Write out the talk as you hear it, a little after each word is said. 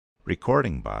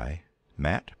Recording by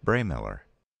Matt Braymiller.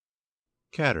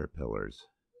 Caterpillars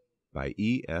by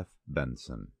F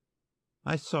Benson.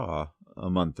 I saw, a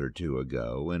month or two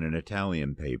ago, in an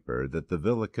Italian paper that the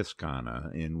Villa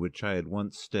Cascana, in which I had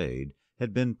once stayed,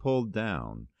 had been pulled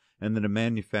down, and that a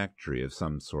manufactory of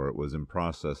some sort was in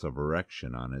process of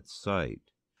erection on its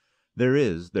site. There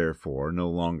is, therefore, no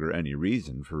longer any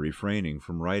reason for refraining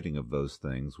from writing of those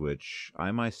things which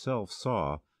I myself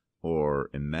saw, or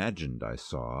imagined I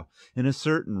saw, in a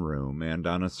certain room and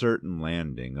on a certain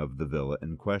landing of the villa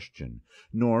in question,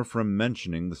 nor from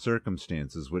mentioning the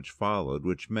circumstances which followed,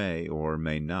 which may or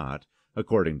may not,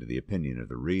 according to the opinion of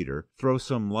the reader, throw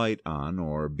some light on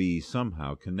or be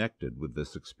somehow connected with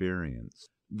this experience.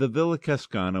 The Villa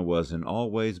Cascana was in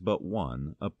all ways but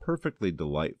one a perfectly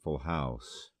delightful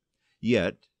house.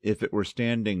 Yet, if it were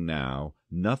standing now,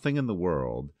 nothing in the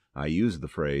world, I use the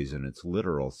phrase in its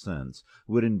literal sense,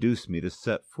 would induce me to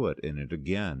set foot in it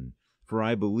again, for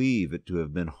I believe it to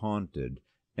have been haunted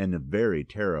in a very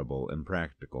terrible and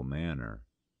practical manner.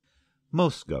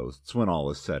 Most ghosts, when all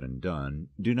is said and done,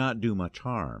 do not do much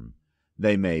harm.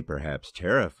 They may perhaps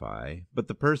terrify, but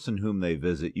the person whom they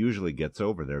visit usually gets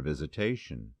over their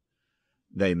visitation.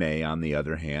 They may, on the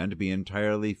other hand, be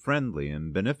entirely friendly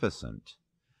and beneficent.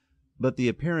 But the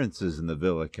appearances in the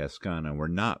Villa Cascana were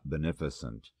not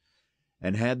beneficent,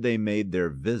 and had they made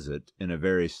their visit in a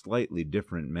very slightly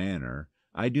different manner,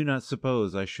 I do not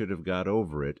suppose I should have got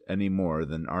over it any more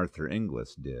than Arthur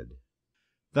Inglis did.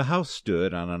 The house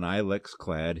stood on an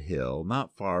ilex-clad hill,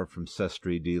 not far from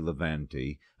Sestri di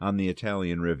Levante, on the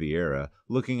Italian Riviera,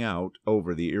 looking out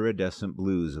over the iridescent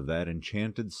blues of that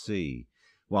enchanted sea,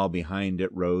 while behind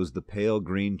it rose the pale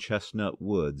green chestnut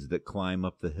woods that climb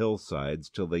up the hillsides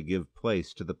till they give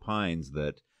place to the pines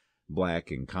that,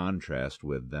 black in contrast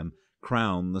with them,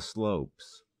 crown the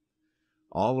slopes.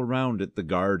 All around it the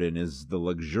garden is the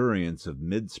luxuriance of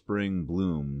mid-spring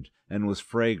bloomed, and was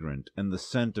fragrant, and the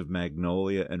scent of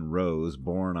magnolia and rose,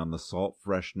 borne on the salt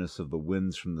freshness of the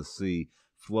winds from the sea,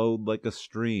 flowed like a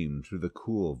stream through the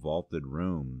cool vaulted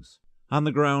rooms. On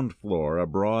the ground floor a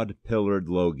broad pillared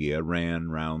loggia ran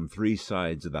round three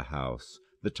sides of the house,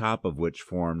 the top of which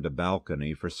formed a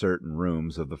balcony for certain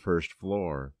rooms of the first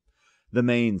floor. The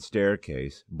main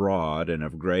staircase, broad and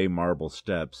of grey marble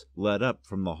steps, led up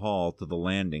from the hall to the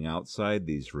landing outside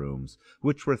these rooms,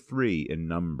 which were three in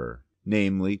number,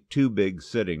 namely, two big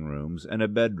sitting rooms and a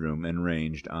bedroom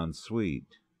enranged en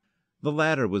suite. The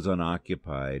latter was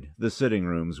unoccupied, the sitting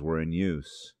rooms were in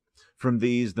use. From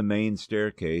these the main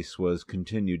staircase was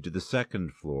continued to the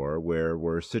second floor, where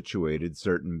were situated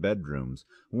certain bedrooms,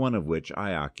 one of which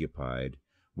I occupied,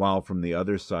 while from the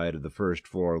other side of the first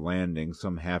floor landing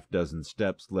some half-dozen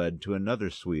steps led to another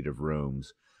suite of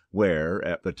rooms, where,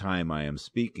 at the time I am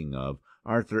speaking of,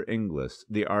 Arthur Inglis,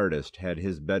 the artist, had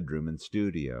his bedroom and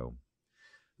studio.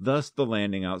 Thus the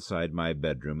landing outside my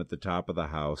bedroom at the top of the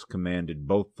house commanded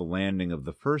both the landing of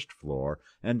the first floor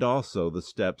and also the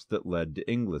steps that led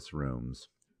to Inglis' rooms.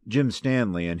 Jim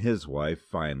Stanley and his wife,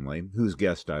 finally, whose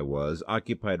guest I was,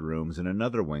 occupied rooms in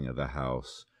another wing of the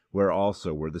house, where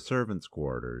also were the servants'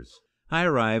 quarters. I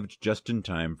arrived just in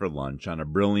time for lunch on a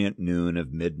brilliant noon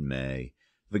of mid-May.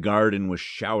 The garden was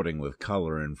shouting with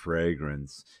colour and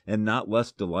fragrance, and not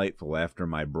less delightful after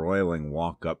my broiling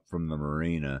walk up from the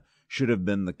marina should have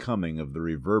been the coming of the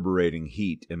reverberating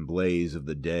heat and blaze of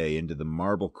the day into the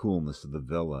marble coolness of the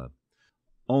villa.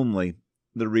 Only,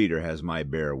 the reader has my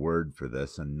bare word for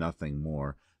this, and nothing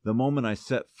more, the moment I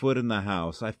set foot in the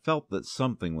house I felt that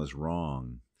something was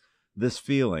wrong. This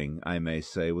feeling, I may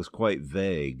say, was quite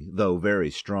vague, though very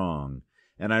strong,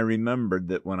 and I remembered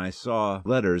that when I saw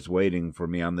letters waiting for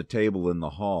me on the table in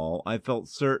the hall, I felt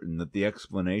certain that the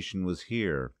explanation was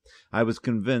here. I was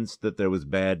convinced that there was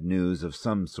bad news of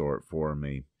some sort for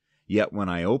me. Yet when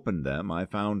I opened them, I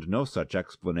found no such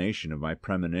explanation of my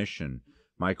premonition.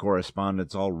 My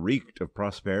correspondence all reeked of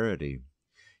prosperity.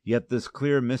 Yet this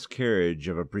clear miscarriage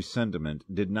of a presentiment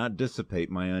did not dissipate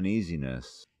my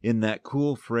uneasiness. In that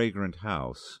cool, fragrant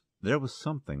house there was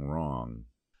something wrong.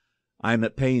 I am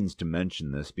at pains to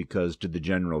mention this, because to the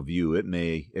general view it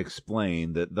may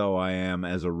explain that though I am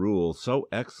as a rule so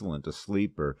excellent a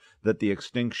sleeper that the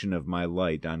extinction of my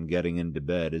light on getting into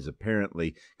bed is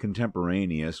apparently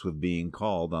contemporaneous with being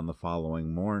called on the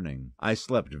following morning, I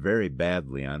slept very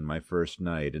badly on my first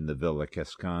night in the Villa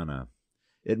Cascana.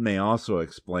 It may also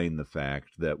explain the fact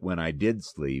that when I did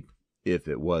sleep, if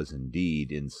it was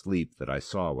indeed in sleep that I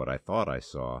saw what I thought I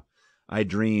saw, I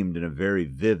dreamed in a very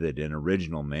vivid and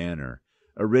original manner,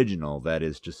 original, that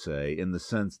is to say, in the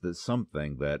sense that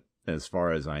something that, as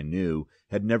far as I knew,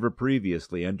 had never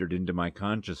previously entered into my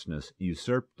consciousness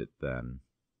usurped it then.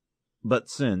 But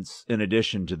since, in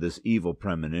addition to this evil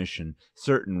premonition,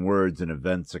 certain words and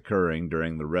events occurring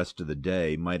during the rest of the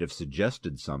day might have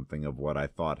suggested something of what I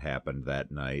thought happened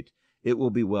that night, it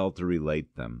will be well to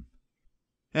relate them.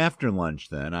 After lunch,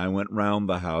 then, I went round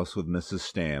the house with Mrs.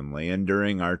 Stanley, and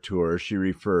during our tour she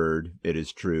referred, it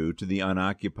is true, to the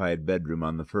unoccupied bedroom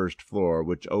on the first floor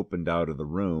which opened out of the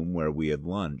room where we had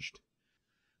lunched.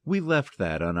 "We left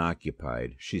that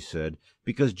unoccupied," she said,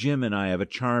 "because Jim and I have a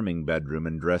charming bedroom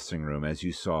and dressing room, as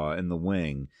you saw, in the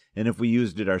wing, and if we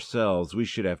used it ourselves we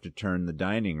should have to turn the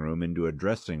dining room into a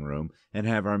dressing room and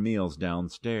have our meals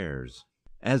downstairs.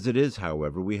 As it is,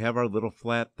 however, we have our little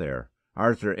flat there.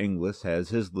 Arthur Inglis has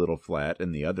his little flat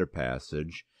in the other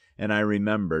passage, and I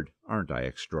remembered, aren't I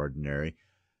extraordinary,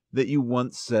 that you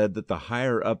once said that the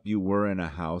higher up you were in a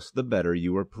house the better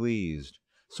you were pleased.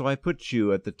 So I put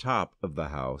you at the top of the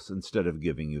house instead of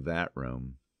giving you that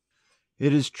room."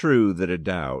 It is true that a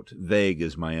doubt, vague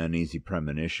as my uneasy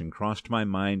premonition, crossed my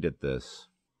mind at this.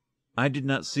 I did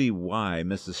not see why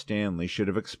Mrs. Stanley should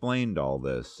have explained all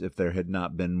this, if there had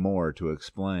not been more to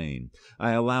explain.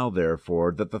 I allow,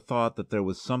 therefore, that the thought that there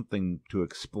was something to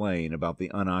explain about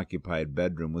the unoccupied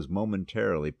bedroom was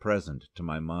momentarily present to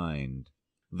my mind.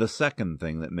 The second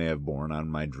thing that may have borne on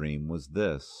my dream was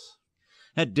this.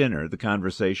 At dinner the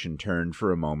conversation turned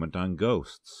for a moment on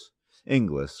ghosts.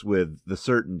 Inglis, with the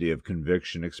certainty of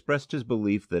conviction, expressed his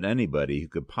belief that anybody who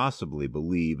could possibly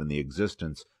believe in the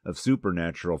existence of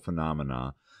supernatural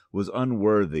phenomena was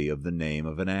unworthy of the name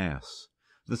of an ass.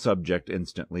 The subject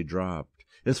instantly dropped.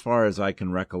 As far as I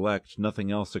can recollect,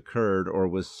 nothing else occurred or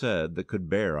was said that could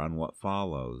bear on what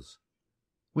follows.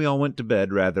 We all went to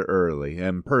bed rather early,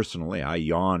 and personally I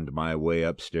yawned my way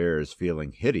upstairs,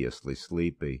 feeling hideously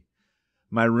sleepy.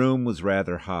 My room was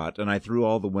rather hot, and I threw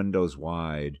all the windows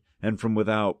wide, and from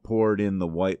without poured in the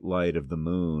white light of the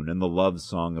moon and the love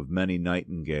song of many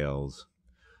nightingales.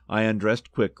 I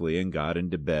undressed quickly and got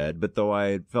into bed, but though I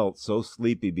had felt so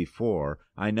sleepy before,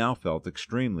 I now felt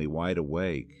extremely wide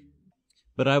awake.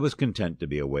 But I was content to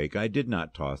be awake. I did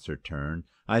not toss or turn.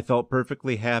 I felt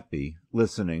perfectly happy,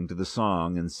 listening to the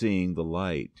song and seeing the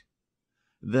light.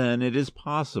 Then it is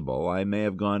possible I may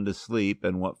have gone to sleep,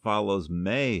 and what follows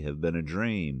may have been a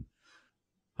dream.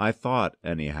 I thought,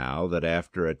 anyhow, that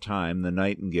after a time the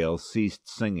nightingale ceased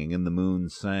singing and the moon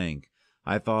sank.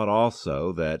 I thought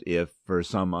also that if, for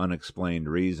some unexplained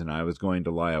reason, I was going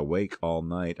to lie awake all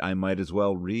night, I might as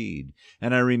well read,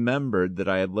 and I remembered that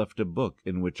I had left a book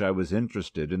in which I was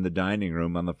interested in the dining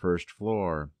room on the first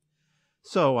floor.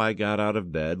 So I got out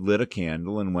of bed, lit a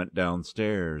candle, and went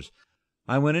downstairs.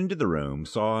 I went into the room,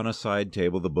 saw on a side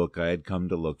table the book I had come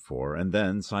to look for, and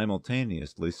then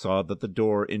simultaneously saw that the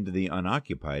door into the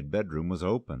unoccupied bedroom was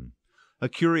open. A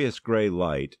curious grey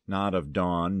light, not of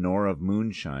dawn nor of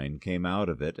moonshine, came out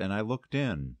of it, and I looked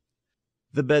in.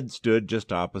 The bed stood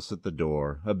just opposite the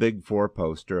door, a big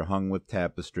four-poster hung with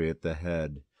tapestry at the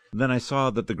head. Then I saw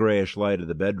that the greyish light of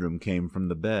the bedroom came from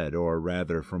the bed, or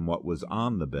rather from what was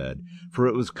on the bed, for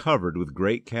it was covered with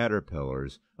great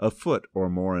caterpillars, a foot or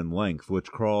more in length,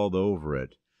 which crawled over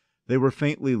it. They were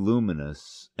faintly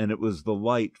luminous, and it was the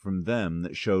light from them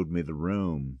that showed me the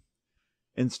room.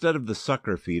 Instead of the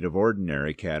sucker feet of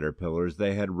ordinary caterpillars,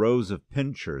 they had rows of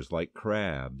pincers like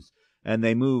crabs, and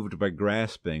they moved by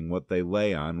grasping what they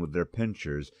lay on with their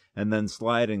pincers, and then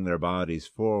sliding their bodies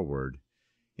forward.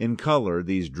 In color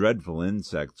these dreadful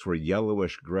insects were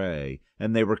yellowish-gray,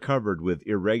 and they were covered with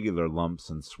irregular lumps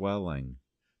and swelling.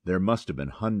 There must have been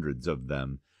hundreds of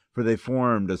them, for they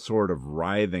formed a sort of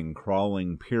writhing,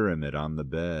 crawling pyramid on the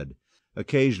bed.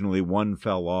 Occasionally one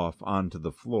fell off onto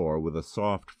the floor with a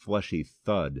soft, fleshy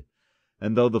thud,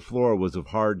 and though the floor was of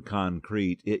hard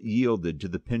concrete, it yielded to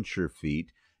the pincher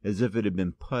feet as if it had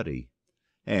been putty.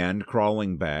 And,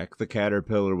 crawling back, the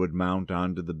caterpillar would mount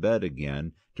onto the bed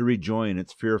again to rejoin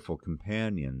its fearful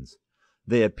companions.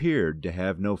 They appeared to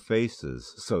have no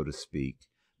faces, so to speak,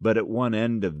 but at one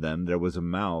end of them there was a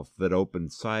mouth that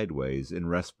opened sideways in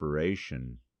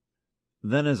respiration.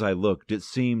 Then as I looked, it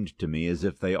seemed to me as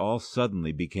if they all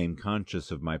suddenly became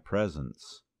conscious of my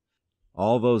presence.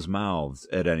 All those mouths,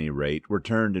 at any rate, were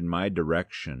turned in my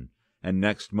direction, and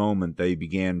next moment they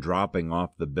began dropping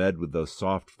off the bed with those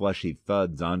soft fleshy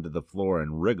thuds onto the floor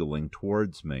and wriggling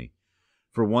towards me.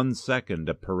 For 1 second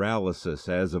a paralysis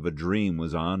as of a dream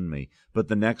was on me, but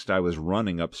the next I was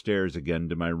running upstairs again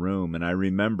to my room, and I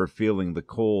remember feeling the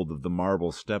cold of the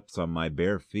marble steps on my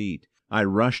bare feet. I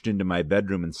rushed into my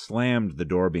bedroom and slammed the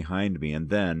door behind me, and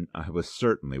then, I was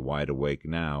certainly wide awake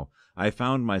now, I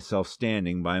found myself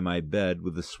standing by my bed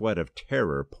with the sweat of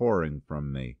terror pouring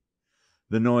from me.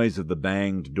 The noise of the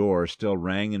banged door still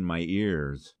rang in my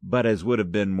ears, but, as would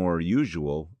have been more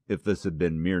usual if this had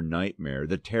been mere nightmare,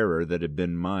 the terror that had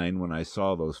been mine when I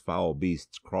saw those foul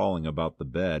beasts crawling about the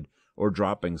bed or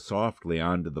dropping softly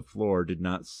on to the floor did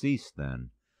not cease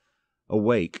then.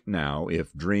 Awake now,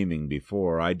 if dreaming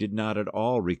before, I did not at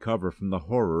all recover from the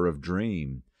horror of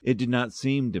dream. It did not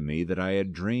seem to me that I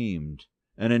had dreamed.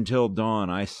 And until dawn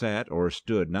I sat or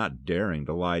stood, not daring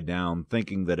to lie down,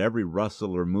 thinking that every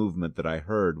rustle or movement that I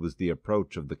heard was the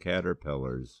approach of the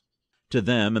caterpillars. To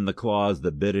them and the claws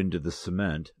that bit into the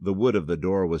cement, the wood of the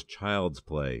door was child's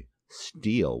play.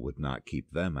 Steel would not keep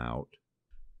them out.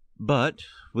 But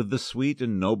with the sweet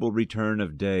and noble return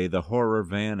of day, the horror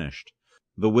vanished.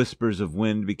 The whispers of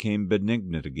wind became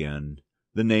benignant again.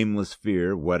 The nameless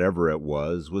fear, whatever it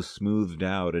was smoothed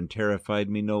out and terrified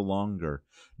me no longer.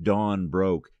 Dawn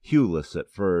broke, hueless at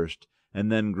first,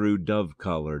 and then grew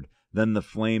dove-colored. Then the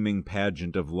flaming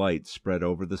pageant of light spread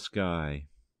over the sky.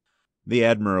 The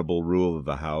admirable rule of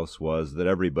the house was that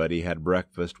everybody had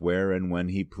breakfast where and when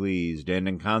he pleased, and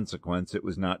in consequence it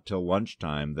was not till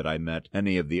lunch-time that I met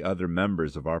any of the other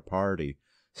members of our party,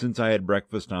 since I had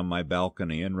breakfast on my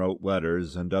balcony and wrote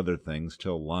letters and other things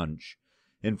till lunch.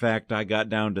 In fact, I got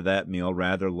down to that meal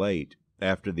rather late,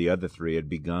 after the other three had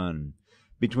begun.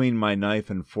 Between my knife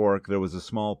and fork there was a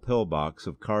small pill-box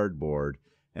of cardboard,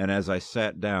 and as I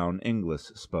sat down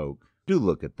Inglis spoke. "Do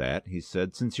look at that," he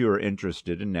said. "Since you are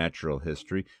interested in natural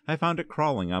history, I found it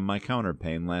crawling on my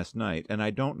counterpane last night, and I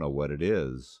don't know what it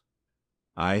is."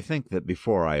 I think that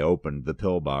before I opened the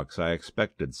pill-box I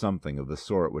expected something of the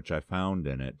sort which I found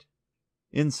in it.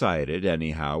 Inside it,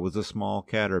 anyhow, was a small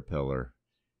caterpillar,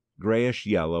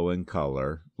 grayish-yellow in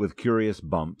color, with curious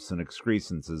bumps and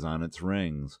excrescences on its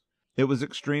rings. It was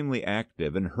extremely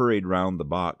active, and hurried round the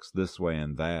box this way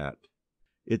and that.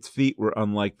 Its feet were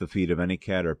unlike the feet of any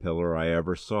caterpillar I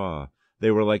ever saw.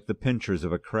 They were like the pincers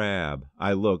of a crab.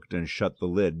 I looked and shut the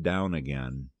lid down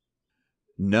again.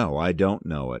 "No, I don't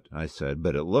know it," I said,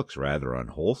 "but it looks rather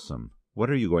unwholesome. What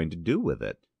are you going to do with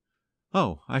it?"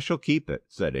 "Oh, I shall keep it,"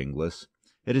 said Inglis.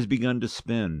 "It has begun to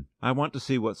spin. I want to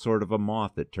see what sort of a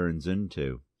moth it turns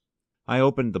into." I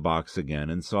opened the box again,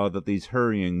 and saw that these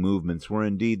hurrying movements were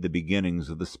indeed the beginnings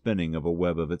of the spinning of a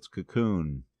web of its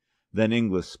cocoon. Then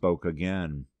Inglis spoke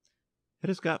again. "It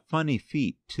has got funny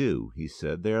feet, too," he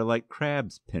said. "They are like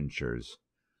crab's pincers.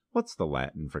 What's the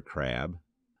Latin for crab?"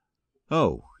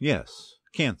 "Oh, yes,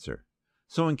 Cancer.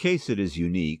 So in case it is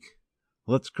unique,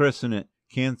 let's christen it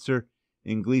Cancer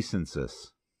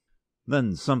Inglisensis."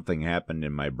 Then something happened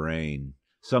in my brain,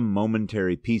 some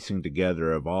momentary piecing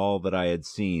together of all that I had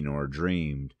seen or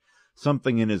dreamed.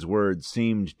 Something in his words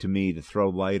seemed to me to throw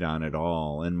light on it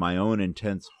all, and my own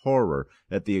intense horror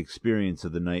at the experience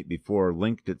of the night before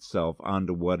linked itself on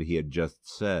to what he had just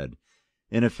said.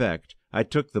 In effect, I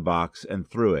took the box and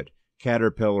threw it,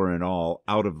 caterpillar and all,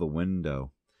 out of the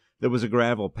window. There was a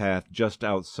gravel path just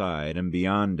outside, and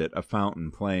beyond it a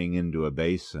fountain playing into a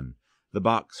basin. The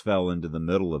box fell into the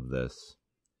middle of this.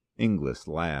 Inglis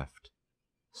laughed.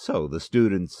 "So the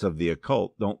students of the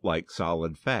occult don't like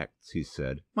solid facts," he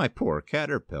said. "My poor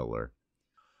caterpillar."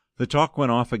 The talk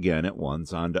went off again at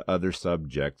once on to other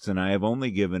subjects, and I have only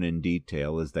given in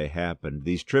detail, as they happened,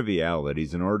 these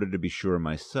trivialities in order to be sure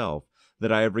myself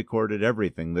that I have recorded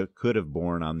everything that could have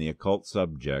borne on the occult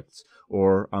subjects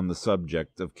or on the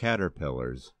subject of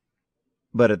caterpillars.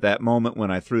 But at that moment when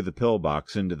I threw the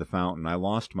pill-box into the fountain I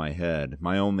lost my head.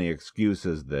 My only excuse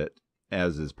is that,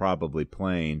 as is probably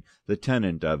plain, the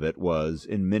tenant of it was,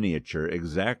 in miniature,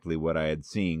 exactly what I had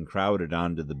seen crowded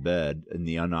onto the bed in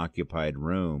the unoccupied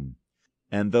room.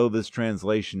 And though this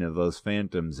translation of those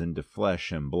phantoms into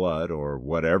flesh and blood, or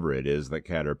whatever it is that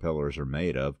caterpillars are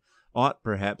made of, ought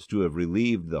perhaps to have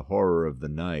relieved the horror of the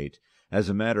night, as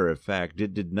a matter of fact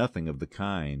it did nothing of the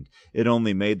kind. It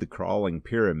only made the crawling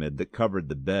pyramid that covered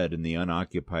the bed in the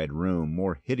unoccupied room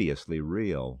more hideously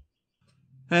real.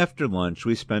 After lunch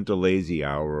we spent a lazy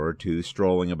hour or two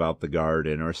strolling about the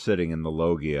garden or sitting in the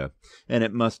loggia, and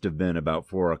it must have been about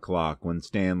 4 o'clock when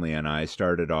Stanley and I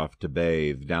started off to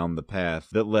bathe, down the path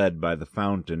that led by the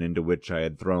fountain into which I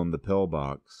had thrown the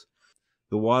pill-box.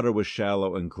 The water was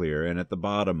shallow and clear, and at the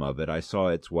bottom of it I saw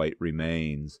its white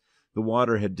remains. The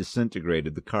water had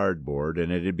disintegrated the cardboard, and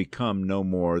it had become no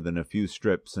more than a few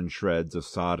strips and shreds of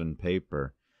sodden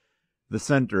paper. The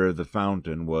centre of the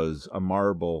fountain was a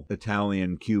marble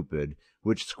Italian Cupid,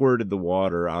 which squirted the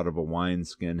water out of a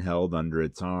wineskin held under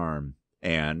its arm,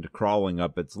 and, crawling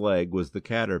up its leg, was the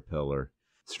caterpillar.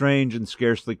 Strange and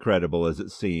scarcely credible as it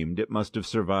seemed, it must have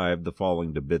survived the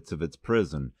falling to bits of its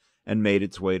prison, and made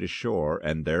its way to shore,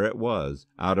 and there it was,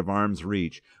 out of arm's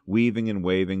reach, weaving and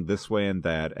waving this way and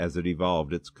that as it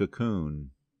evolved its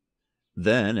cocoon.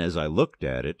 Then, as I looked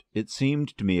at it, it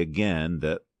seemed to me again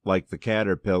that, like the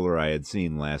caterpillar I had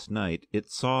seen last night, it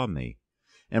saw me,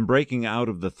 and breaking out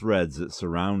of the threads that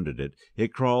surrounded it,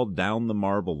 it crawled down the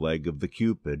marble leg of the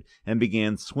Cupid, and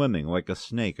began swimming like a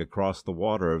snake across the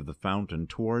water of the fountain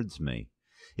towards me.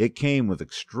 It came with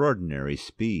extraordinary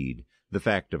speed. The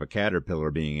fact of a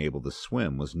caterpillar being able to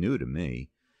swim was new to me,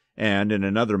 and in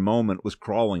another moment was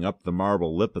crawling up the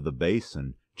marble lip of the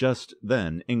basin. Just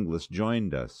then Inglis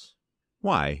joined us.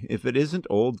 "Why, if it isn't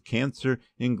old Cancer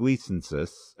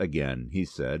Inglesensis again," he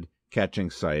said, catching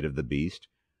sight of the beast.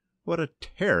 "What a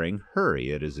tearing hurry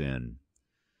it is in!"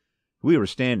 We were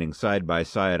standing side by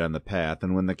side on the path,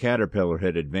 and when the caterpillar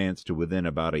had advanced to within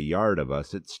about a yard of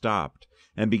us, it stopped,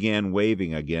 and began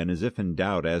waving again as if in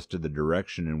doubt as to the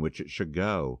direction in which it should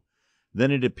go. Then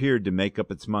it appeared to make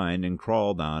up its mind, and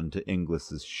crawled on to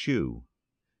Inglis's shoe.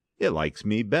 "It likes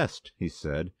me best," he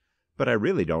said, "but I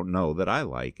really don't know that I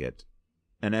like it.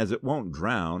 And as it won't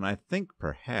drown, I think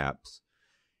perhaps—"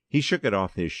 He shook it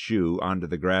off his shoe onto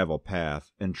the gravel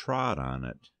path, and trod on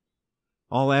it.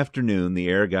 All afternoon the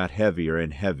air got heavier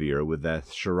and heavier with that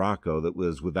sirocco that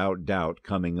was without doubt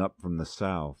coming up from the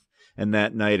south, and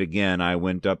that night again I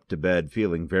went up to bed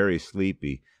feeling very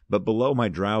sleepy, but below my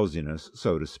drowsiness,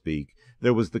 so to speak,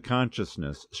 there was the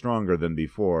consciousness, stronger than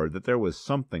before, that there was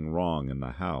something wrong in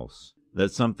the house,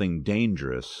 that something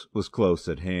dangerous was close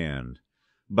at hand.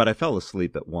 But I fell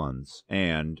asleep at once,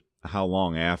 and, how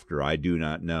long after I do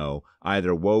not know,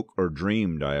 either woke or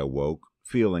dreamed I awoke,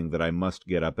 feeling that I must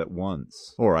get up at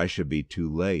once, or I should be too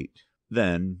late.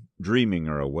 Then, dreaming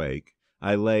or awake,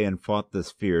 I lay and fought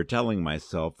this fear, telling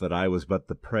myself that I was but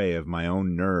the prey of my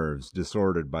own nerves,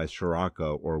 disordered by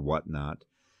sirocco or what not,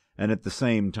 and at the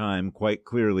same time quite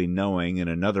clearly knowing in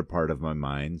another part of my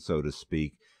mind, so to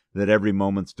speak, that every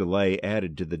moment's delay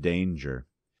added to the danger.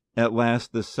 At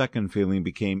last this second feeling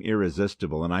became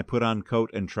irresistible, and I put on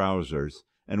coat and trousers,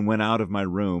 and went out of my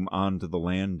room on to the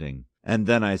landing. And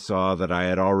then I saw that I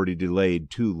had already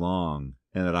delayed too long,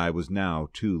 and that I was now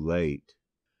too late.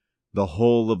 The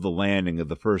whole of the landing of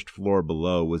the first floor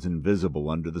below was invisible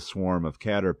under the swarm of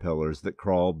caterpillars that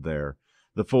crawled there.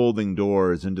 The folding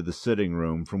doors into the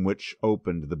sitting-room from which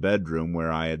opened the bedroom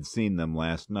where I had seen them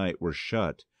last night were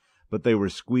shut, but they were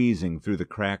squeezing through the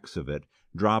cracks of it,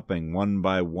 dropping one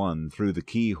by one through the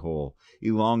keyhole,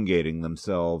 elongating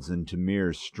themselves into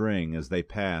mere string as they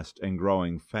passed, and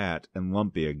growing fat and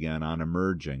lumpy again on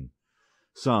emerging.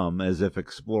 Some, as if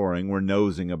exploring, were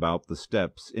nosing about the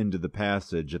steps into the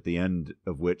passage at the end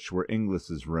of which were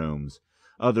Inglis's rooms.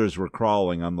 Others were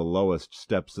crawling on the lowest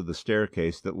steps of the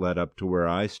staircase that led up to where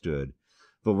I stood.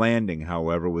 The landing,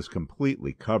 however, was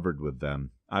completely covered with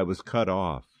them. I was cut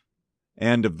off.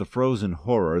 And of the frozen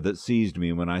horror that seized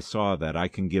me when I saw that, I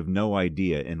can give no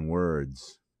idea in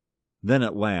words. Then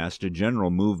at last a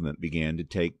general movement began to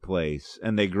take place,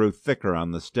 and they grew thicker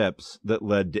on the steps that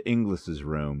led to Inglis's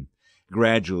room.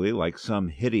 Gradually, like some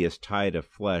hideous tide of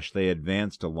flesh, they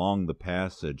advanced along the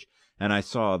passage, and I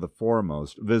saw the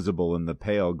foremost, visible in the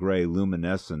pale grey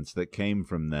luminescence that came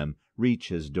from them, reach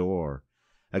his door.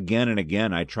 Again and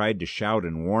again I tried to shout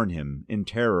and warn him, in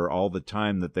terror all the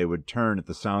time that they would turn at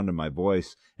the sound of my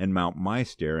voice and mount my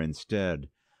stair instead.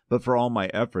 But for all my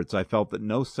efforts I felt that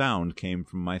no sound came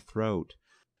from my throat.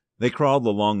 They crawled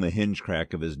along the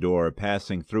hinge-crack of his door,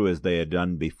 passing through as they had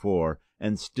done before,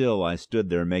 and still I stood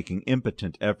there making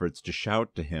impotent efforts to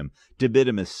shout to him, to bid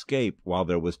him escape while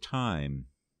there was time.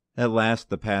 At last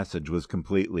the passage was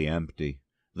completely empty.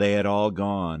 They had all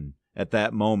gone. At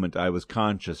that moment I was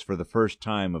conscious for the first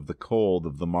time of the cold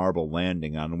of the marble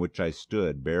landing on which I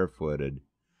stood barefooted.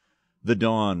 The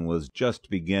dawn was just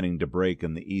beginning to break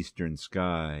in the eastern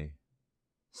sky.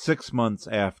 6 months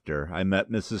after, I met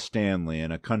Mrs. Stanley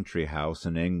in a country house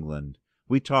in England.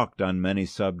 We talked on many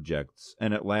subjects,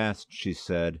 and at last she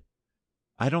said,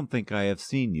 "I don't think I have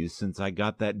seen you since I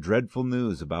got that dreadful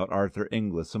news about Arthur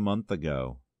Inglis a month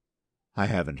ago." "I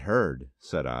haven't heard,"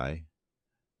 said I.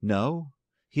 "No?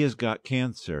 He has got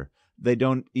cancer. They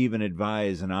don't even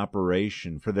advise an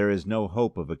operation, for there is no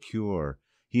hope of a cure.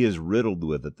 He is riddled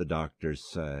with it, the doctors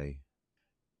say."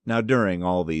 Now during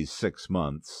all these 6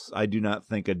 months I do not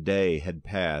think a day had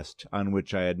passed on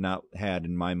which I had not had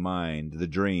in my mind the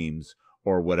dreams,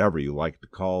 or whatever you like to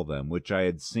call them, which I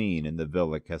had seen in the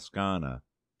Villa Cascana.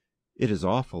 "It is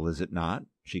awful, is it not?"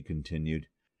 she continued.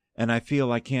 "And I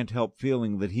feel I can't help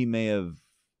feeling that he may have—"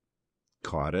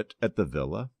 "Caught it at the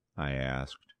villa?" I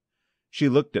asked. She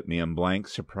looked at me in blank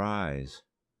surprise.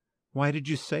 "Why did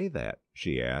you say that?"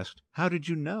 she asked. "How did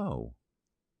you know?"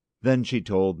 Then she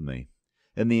told me.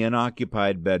 In the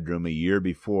unoccupied bedroom a year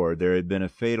before there had been a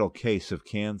fatal case of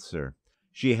cancer.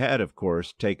 She had, of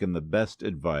course, taken the best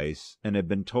advice, and had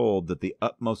been told that the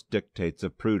utmost dictates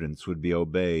of prudence would be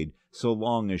obeyed, so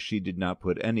long as she did not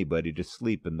put anybody to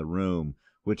sleep in the room,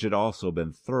 which had also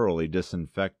been thoroughly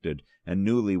disinfected and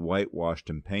newly whitewashed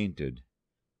and painted.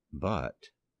 But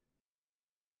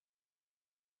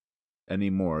any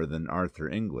more than Arthur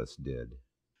Inglis did.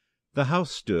 The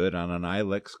house stood on an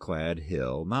ilex-clad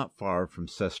hill, not far from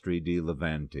Sestri di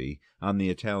Levante, on the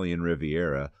Italian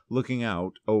Riviera, looking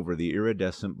out over the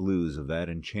iridescent blues of that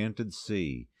enchanted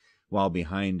sea, while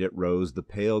behind it rose the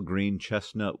pale green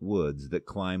chestnut woods that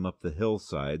climb up the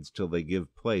hillsides till they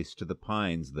give place to the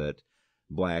pines that,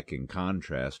 black in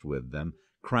contrast with them,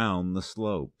 crown the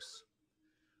slopes.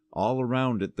 All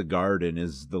around it the garden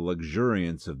is the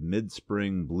luxuriance of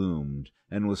mid-spring bloomed,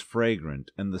 and was fragrant,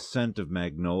 and the scent of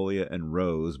magnolia and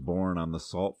rose, borne on the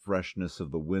salt freshness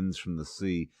of the winds from the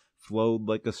sea, flowed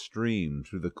like a stream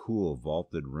through the cool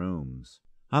vaulted rooms.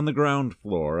 On the ground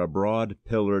floor a broad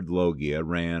pillared loggia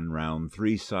ran round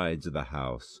 3 sides of the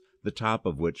house, the top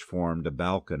of which formed a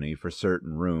balcony for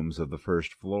certain rooms of the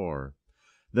first floor.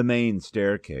 The main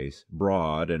staircase,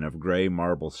 broad and of grey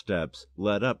marble steps,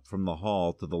 led up from the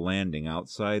hall to the landing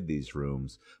outside these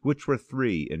rooms, which were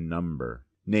 3 in number,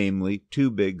 namely 2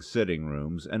 big sitting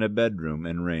rooms and a bedroom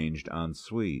and ranged en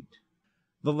suite.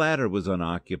 The latter was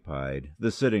unoccupied,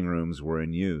 the sitting rooms were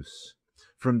in use.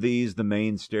 From these the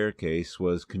main staircase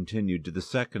was continued to the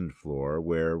second floor,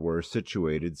 where were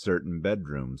situated certain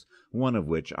bedrooms, one of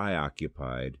which I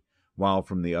occupied, while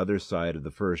from the other side of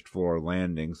the first floor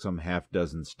landing some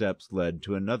half-dozen steps led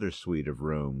to another suite of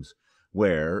rooms,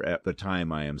 where, at the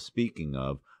time I am speaking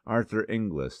of, Arthur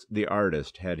Inglis, the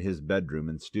artist, had his bedroom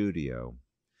and studio.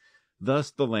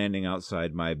 Thus the landing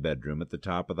outside my bedroom at the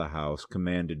top of the house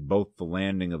commanded both the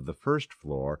landing of the first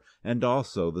floor and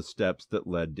also the steps that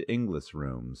led to Inglis'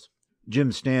 rooms.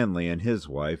 Jim Stanley and his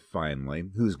wife, finally,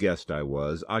 whose guest I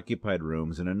was, occupied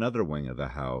rooms in another wing of the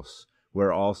house,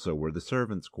 where also were the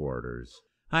servants' quarters.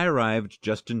 I arrived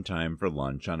just in time for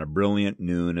lunch on a brilliant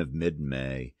noon of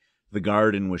mid-May. The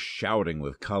garden was shouting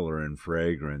with colour and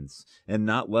fragrance, and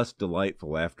not less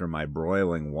delightful after my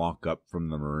broiling walk up from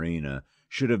the marina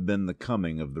should have been the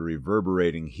coming of the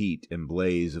reverberating heat and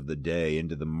blaze of the day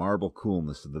into the marble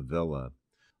coolness of the villa.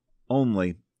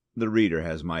 Only, the reader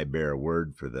has my bare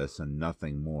word for this, and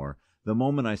nothing more, the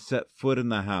moment I set foot in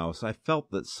the house I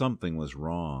felt that something was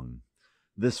wrong.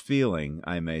 This feeling,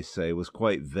 I may say, was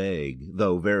quite vague,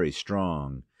 though very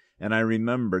strong, and I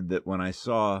remembered that when I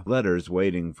saw letters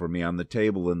waiting for me on the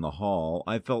table in the hall,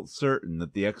 I felt certain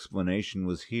that the explanation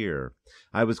was here.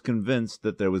 I was convinced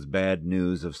that there was bad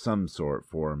news of some sort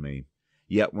for me.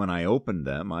 Yet when I opened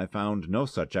them, I found no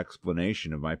such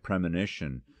explanation of my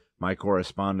premonition. My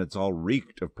correspondence all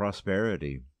reeked of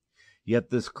prosperity.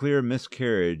 Yet this clear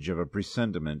miscarriage of a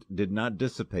presentiment did not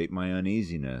dissipate my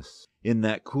uneasiness. In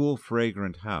that cool,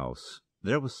 fragrant house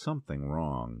there was something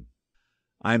wrong.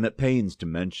 I am at pains to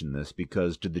mention this,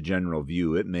 because to the general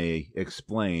view it may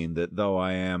explain that though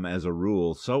I am as a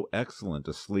rule so excellent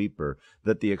a sleeper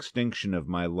that the extinction of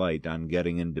my light on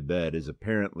getting into bed is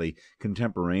apparently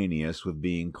contemporaneous with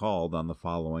being called on the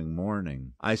following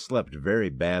morning, I slept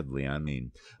very badly on me.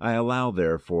 I allow,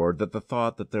 therefore, that the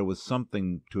thought that there was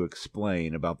something to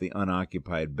explain about the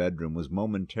unoccupied bedroom was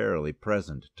momentarily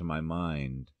present to my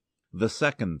mind. The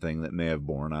second thing that may have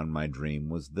borne on my dream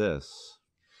was this.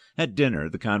 At dinner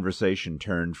the conversation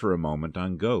turned for a moment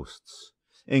on ghosts.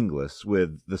 Inglis,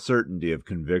 with the certainty of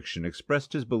conviction,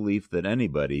 expressed his belief that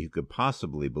anybody who could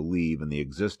possibly believe in the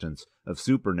existence of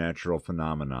supernatural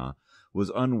phenomena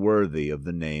was unworthy of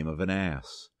the name of an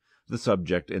ass. The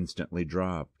subject instantly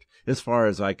dropped. As far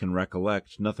as I can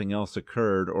recollect, nothing else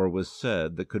occurred or was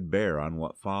said that could bear on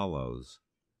what follows.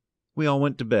 We all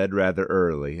went to bed rather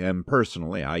early, and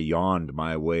personally I yawned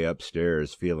my way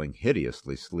upstairs, feeling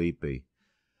hideously sleepy.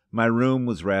 My room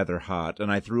was rather hot,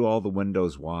 and I threw all the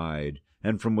windows wide,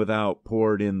 and from without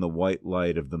poured in the white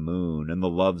light of the moon and the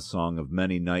love song of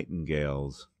many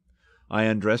nightingales. I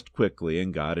undressed quickly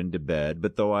and got into bed,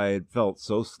 but though I had felt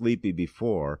so sleepy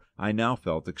before, I now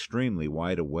felt extremely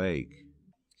wide awake.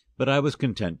 But I was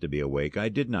content to be awake. I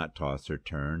did not toss or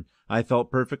turn. I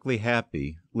felt perfectly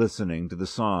happy, listening to the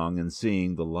song and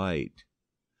seeing the light.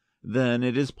 Then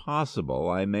it is possible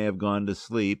I may have gone to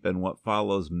sleep, and what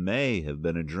follows may have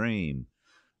been a dream.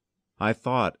 I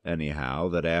thought, anyhow,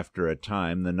 that after a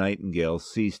time the nightingale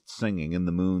ceased singing and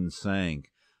the moon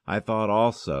sank. I thought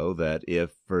also that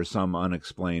if for some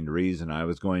unexplained reason I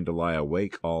was going to lie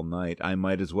awake all night, I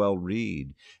might as well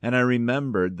read, and I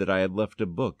remembered that I had left a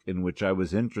book in which I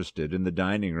was interested in the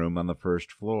dining room on the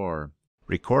first floor.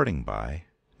 Recording by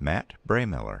Matt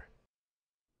Braymiller.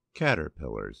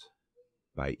 Caterpillars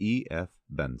by F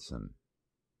Benson.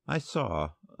 I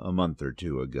saw, a month or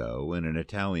two ago, in an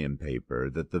Italian paper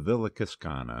that the Villa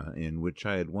Cascana, in which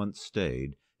I had once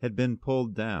stayed, had been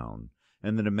pulled down,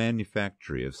 and that a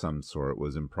manufactory of some sort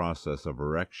was in process of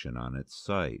erection on its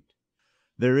site.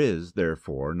 There is,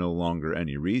 therefore, no longer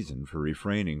any reason for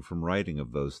refraining from writing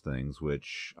of those things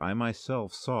which I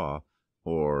myself saw,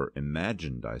 or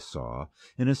imagined I saw,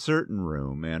 in a certain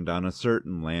room and on a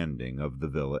certain landing of the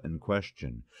villa in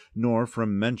question, nor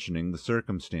from mentioning the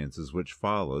circumstances which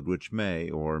followed, which may,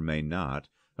 or may not,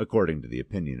 according to the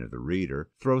opinion of the reader,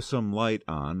 throw some light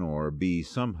on or be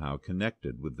somehow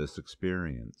connected with this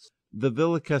experience. The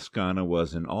Villa Cascana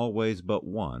was in all ways but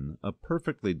one a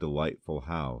perfectly delightful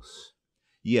house.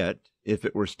 Yet, if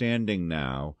it were standing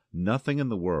now, nothing in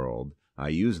the world, I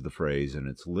use the phrase in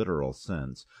its literal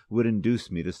sense, would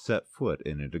induce me to set foot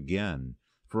in it again,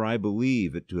 for I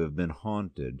believe it to have been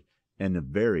haunted in a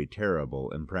very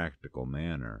terrible and practical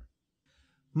manner.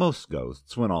 Most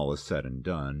ghosts, when all is said and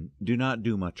done, do not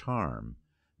do much harm.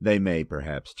 They may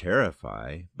perhaps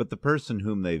terrify, but the person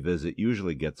whom they visit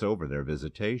usually gets over their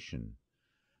visitation.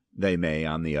 They may,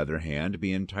 on the other hand,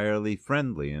 be entirely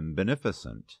friendly and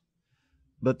beneficent.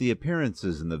 But the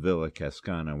appearances in the Villa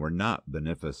Cascana were not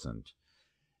beneficent,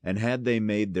 and had they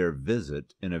made their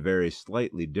visit in a very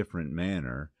slightly different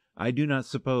manner, I do not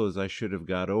suppose I should have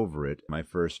got over it my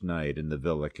first night in the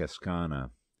Villa Cascana.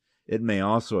 It may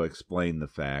also explain the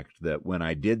fact that when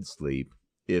I did sleep,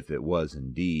 if it was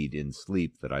indeed in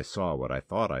sleep that I saw what I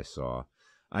thought I saw,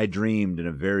 I dreamed in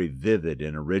a very vivid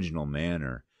and original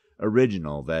manner,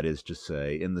 original, that is to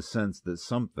say, in the sense that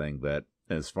something that,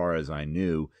 as far as I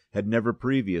knew, had never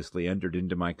previously entered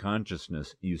into my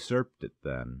consciousness usurped it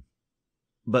then.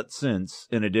 But since,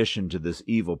 in addition to this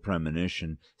evil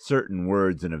premonition, certain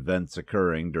words and events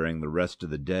occurring during the rest of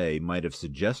the day might have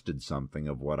suggested something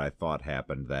of what I thought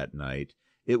happened that night,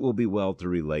 it will be well to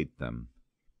relate them.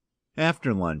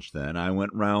 After lunch, then, I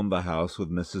went round the house with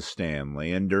Mrs.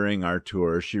 Stanley, and during our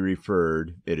tour she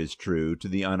referred, it is true, to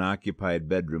the unoccupied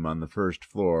bedroom on the first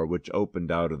floor which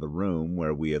opened out of the room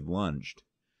where we had lunched.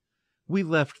 "We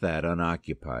left that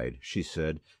unoccupied," she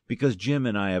said, "because Jim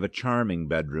and I have a charming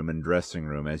bedroom and dressing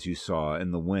room, as you saw,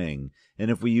 in the wing, and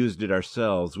if we used it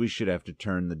ourselves we should have to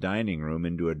turn the dining room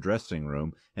into a dressing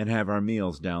room and have our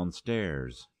meals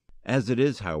downstairs. As it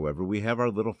is, however, we have our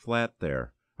little flat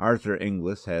there. Arthur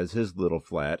Inglis has his little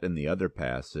flat in the other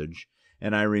passage,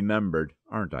 and I remembered,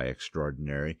 aren't I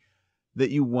extraordinary,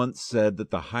 that you once said that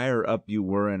the higher up you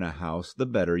were in a house the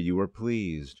better you were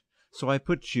pleased. So I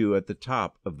put you at the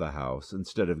top of the house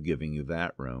instead of giving you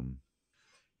that room."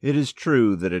 It is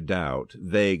true that a doubt,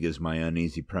 vague as my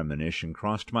uneasy premonition,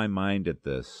 crossed my mind at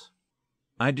this.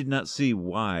 I did not see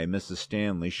why Mrs.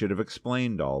 Stanley should have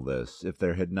explained all this, if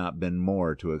there had not been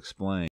more to explain.